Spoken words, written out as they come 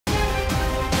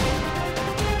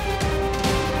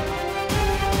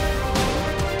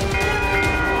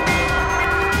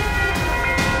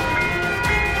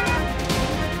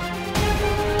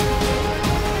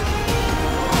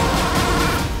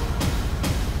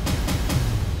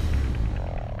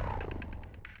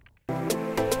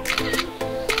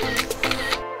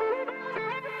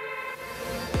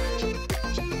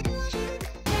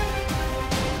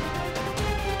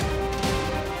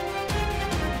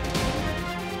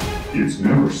It's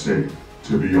never safe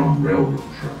to be on railroad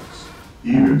tracks,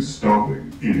 even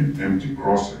stopping in an empty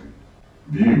crossing.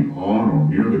 Being on or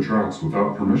near the tracks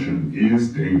without permission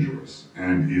is dangerous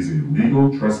and is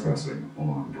illegal trespassing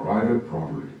on private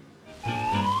property.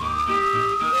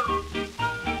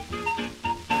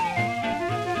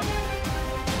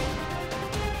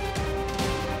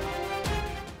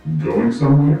 Going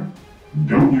somewhere?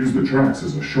 Don't use the tracks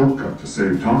as a shortcut to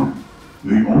save time.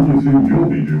 The only thing you'll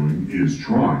be doing is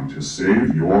trying to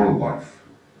save your life.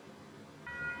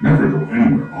 Never go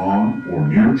anywhere on or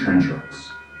near train tracks.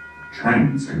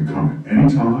 Trains can come at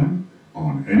any time,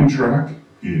 on any track,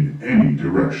 in any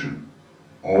direction.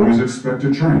 Always expect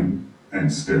a train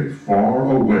and stay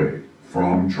far away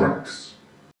from tracks.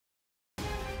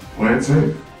 Play it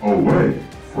safe, away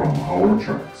from our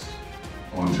tracks.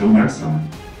 Until next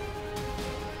time.